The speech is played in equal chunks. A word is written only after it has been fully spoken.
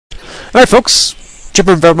Alright folks,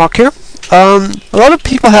 Jibber and Vermock here. A lot of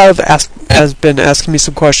people has been asking me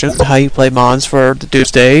some questions on how you play mods for the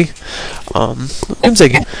Doomsday game.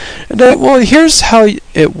 And well, here's how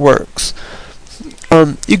it works.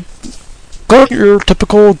 You go to your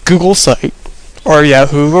typical Google site or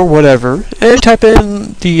Yahoo or whatever and type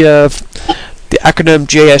in the acronym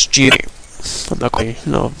JSG. I'm not going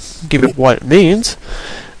to give it what it means.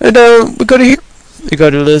 And we go to here. You go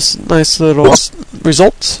to this nice little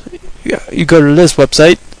results. You go to this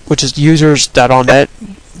website, which is users.onnet,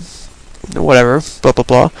 whatever, blah blah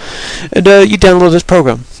blah, and you download this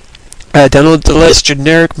program. Download the latest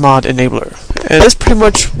generic mod enabler, and this pretty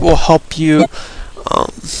much will help you,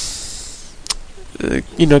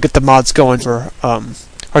 get the mods going for Hearts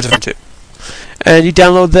of Iron II. And you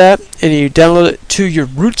download that, and you download it to your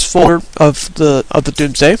roots folder of the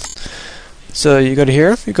Doomsday. So you go to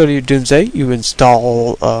here, you go to your Doomsday, you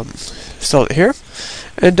install it here,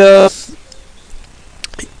 and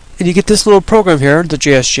you get this little program here, the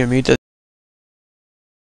JSGME, the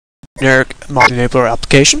generic mod enabler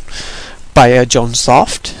application by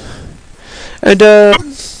JonesSoft, and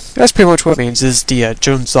that's pretty much what it means, is the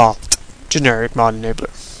JonesSoft generic mod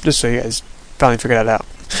enabler. Just so you guys finally figure that out.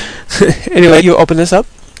 Anyway, you open this up,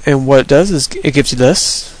 and what it does is it gives you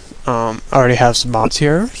this. I already have some mods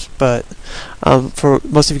here, but for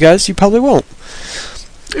most of you guys, you probably won't.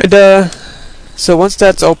 And so once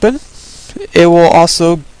that's open, it will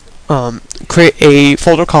also create a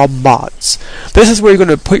folder called mods. This is where you're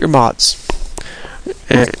going to put your mods,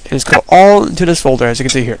 and it's going all into this folder, as you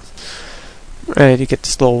can see here. And you get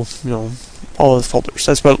this little, all those folders.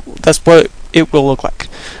 That's what it will look like.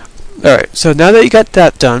 All right. So now that you got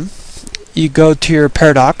that done, you go to your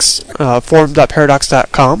Paradox,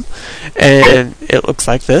 forum.paradox.com, and it looks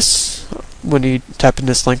like this when you type in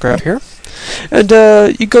this link right here. And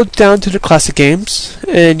you go down to the classic games,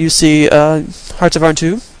 and you see Hearts of Iron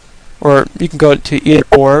II, or you can go to either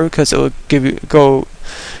or, because it will go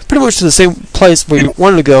pretty much to the same place where you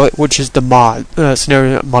wanted to go, which is the mod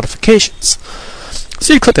scenario modifications.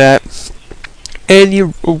 So you click that, and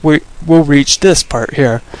you will reach this part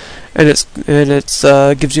here, and it's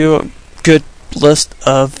gives you a good list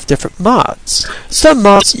of different mods. Some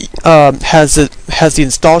mods has the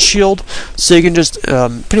install shield, so you can just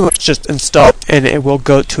pretty much just install it, and it will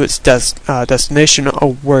go to its destination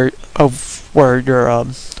of where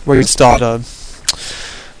you installed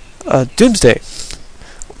Doomsday.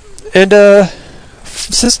 And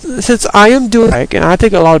since I am doing Reich, and I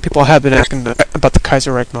think a lot of people have been asking about the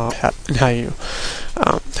Kaiser Reich mod and how you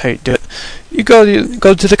do it. You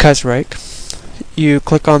go to the Kaiser Reich. You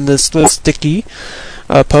click on this little sticky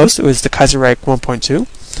post. It was the Kaiser Reich 1.2,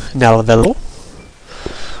 now available,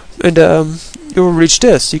 and you will reach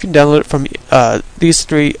this. You can download it from these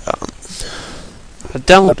three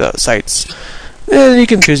download sites, and you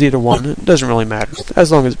can choose either one. It doesn't really matter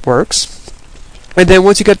as long as it works. And then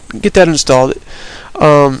once you get that installed,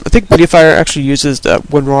 I think Mediafire actually uses the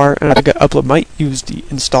WinRAR, and I think Upload might use the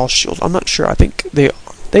install shield. I'm not sure. I think they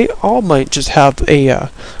all might just have the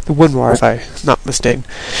WinRAR, if I'm not mistaken.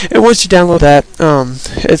 And once you download that,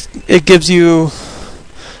 it gives you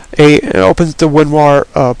it opens the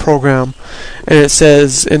WinRAR program, and it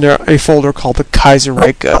says in there a folder called the Kaiser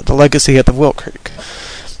Reich, the Legacy of the Will Creek.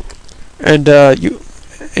 And you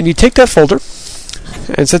take that folder,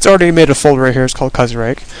 and since I already made a folder right here, it's called Kaiser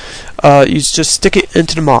Reich. You just stick it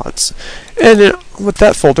into the mods, and then with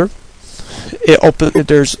that folder,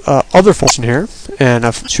 there's other folders in here, and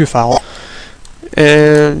a shoe file,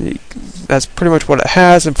 and that's pretty much what it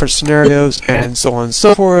has, and for scenarios and so on and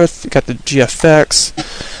so forth. You got the GFX,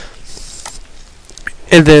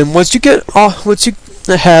 and then once you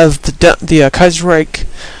have the Kaiser Reich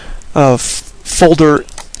folder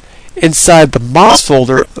inside the mods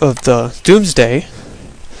folder of the Doomsday,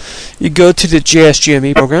 you go to the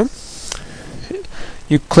JSGME program.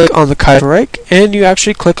 You click on the Kaiser Reich, and you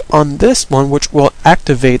actually click on this one, which will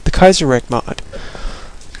activate the Kaiser Reich mod.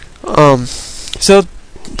 So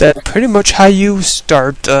that's pretty much how you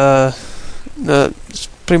start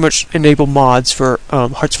pretty much enable mods for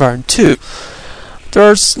Hearts of Iron II.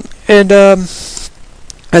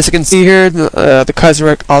 As you can see here, the Kaiser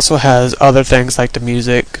Reich also has other things like the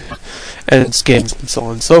music and skins and so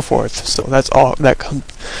on and so forth. So that's all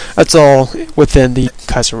within the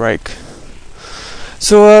Kaiser Reich.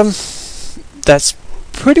 So that's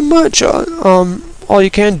pretty much all you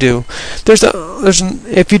can do.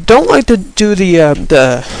 If you don't like to do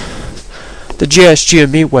the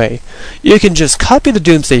JSGME way, you can just copy the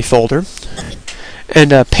Doomsday folder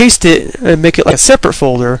and paste it and make it like a separate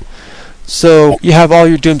folder, so you have all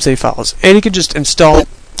your Doomsday files, and you can just install,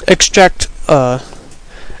 extract, and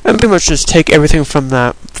and pretty much just take everything from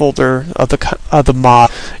that folder of the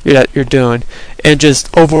mod that you're doing, and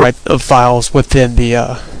just overwrite the files within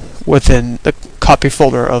the copy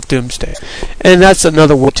folder of Doomsday. And that's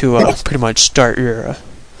another way to pretty much start your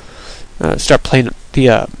start playing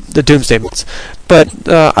the Doomsday mods. But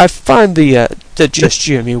I find the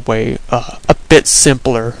GSGME way a bit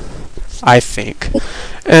simpler, I think.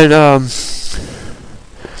 And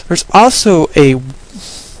there's also a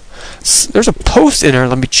post in there.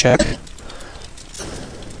 Let me check.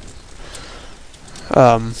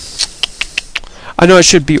 I know it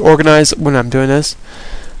should be organized when I'm doing this,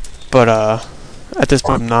 but at this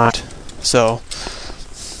point I'm not. So,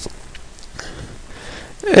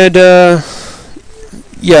 and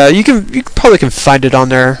yeah, you probably can find it on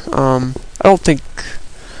there. I think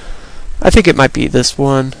it might be this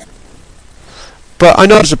one, but I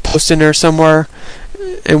know there's a post in there somewhere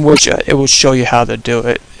in which it will show you how to do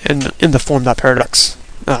it in the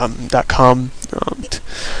form.paradox.com.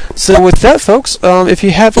 So with that, folks, if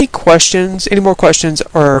you have any more questions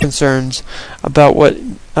or concerns about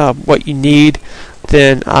what you need,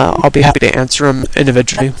 then I'll be happy to answer them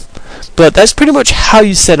individually. But that's pretty much how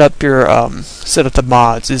you set up your the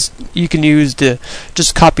mods. Is you can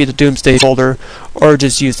just copy the Doomsday folder, or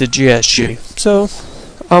just use the GSG. So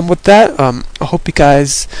with that, I hope you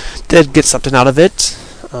guys did get something out of it.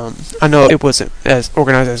 I know it wasn't as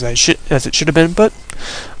organized as it should have been, but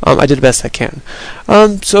I did the best I can.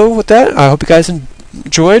 So with that, I hope you guys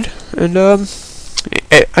enjoyed. And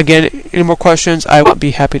again, any more questions, I would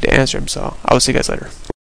be happy to answer them. So I will see you guys later.